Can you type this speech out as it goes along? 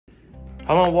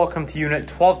Hello and welcome to Unit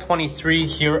 1223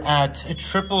 here at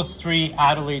 333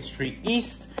 Adelaide Street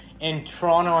East in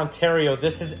Toronto, Ontario.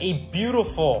 This is a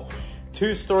beautiful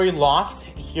two-story loft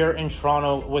here in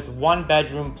Toronto with 1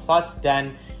 bedroom plus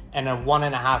den and a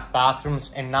 1.5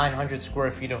 bathrooms and 900 square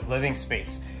feet of living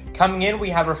space. Coming in, we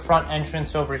have our front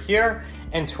entrance over here,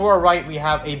 and to our right, we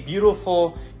have a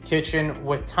beautiful kitchen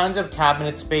with tons of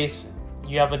cabinet space.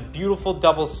 You have a beautiful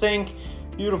double sink,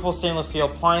 beautiful stainless steel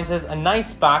appliances, a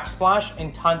nice backsplash,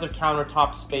 and tons of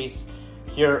countertop space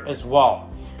here as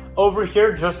well. Over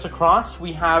here, just across,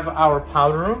 we have our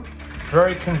powder room,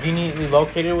 very conveniently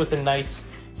located with a nice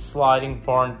sliding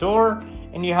barn door,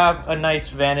 and you have a nice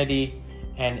vanity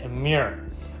and a mirror.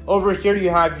 Over here, you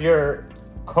have your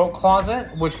coat closet,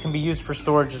 which can be used for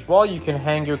storage as well. You can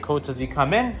hang your coats as you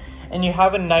come in, and you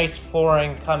have a nice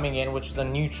flooring coming in, which is a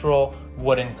neutral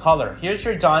wooden color. Here's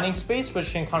your dining space,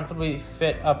 which can comfortably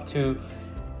fit up to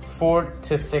 4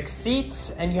 to 6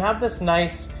 seats, and you have this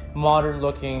nice modern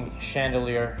looking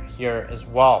chandelier here as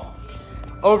well.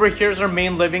 Over here's our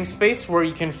main living space, where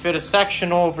you can fit a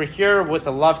sectional over here with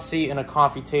a love seat and a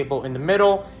coffee table in the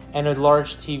middle and a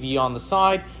large TV on the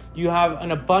side. You have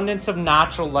an abundance of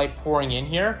natural light pouring in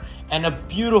here and a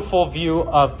beautiful view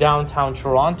of downtown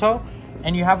Toronto.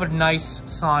 And you have a nice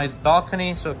sized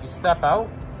balcony, so if you step out,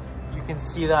 you can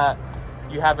see that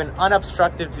you have an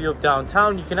unobstructed view of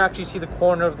downtown. You can actually see the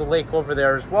corner of the lake over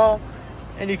there as well,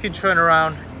 and you can turn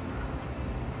around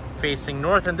facing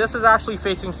north, and this is actually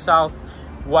facing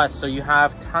southwest, so you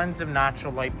have tons of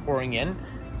natural light pouring in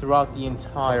throughout the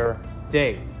entire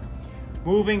day.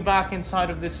 Moving back inside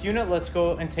of this unit, let's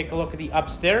go and take a look at the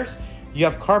upstairs. You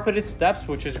have carpeted steps,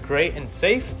 which is great and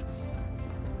safe.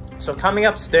 So coming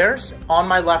upstairs, on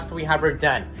my left, we have our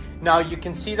den. Now you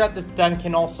can see that this den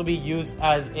can also be used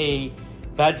as a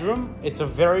bedroom. It's a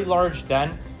very large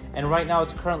den, and right now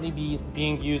it's currently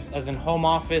being used as a home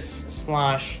office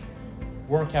slash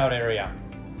workout area.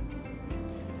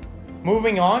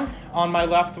 Moving on my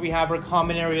left, we have our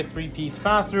common area 3-piece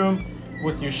bathroom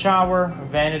with your shower,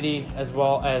 vanity, as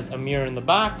well as a mirror in the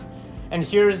back. And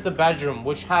here's the bedroom,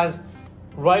 which has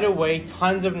right away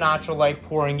tons of natural light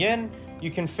pouring in.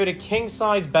 You can fit a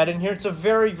king-size bed in here. It's a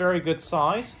very, very good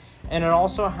size. And it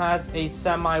also has a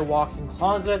semi-walk-in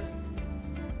closet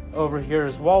over here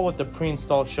as well with the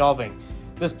pre-installed shelving.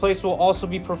 This place will also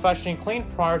be professionally cleaned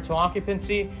prior to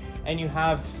occupancy, and you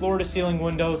have floor-to-ceiling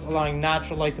windows allowing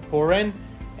natural light to pour in,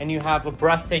 and you have a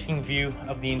breathtaking view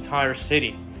of the entire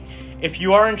city. If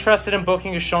you are interested in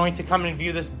booking a showing to come and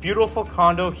view this beautiful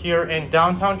condo here in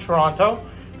downtown Toronto,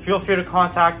 feel free to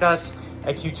contact us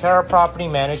at Qterra Property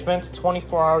Management,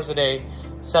 24 hours a day,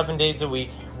 7 days a week.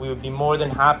 We would be more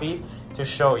than happy to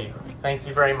show you. Thank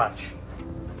you very much.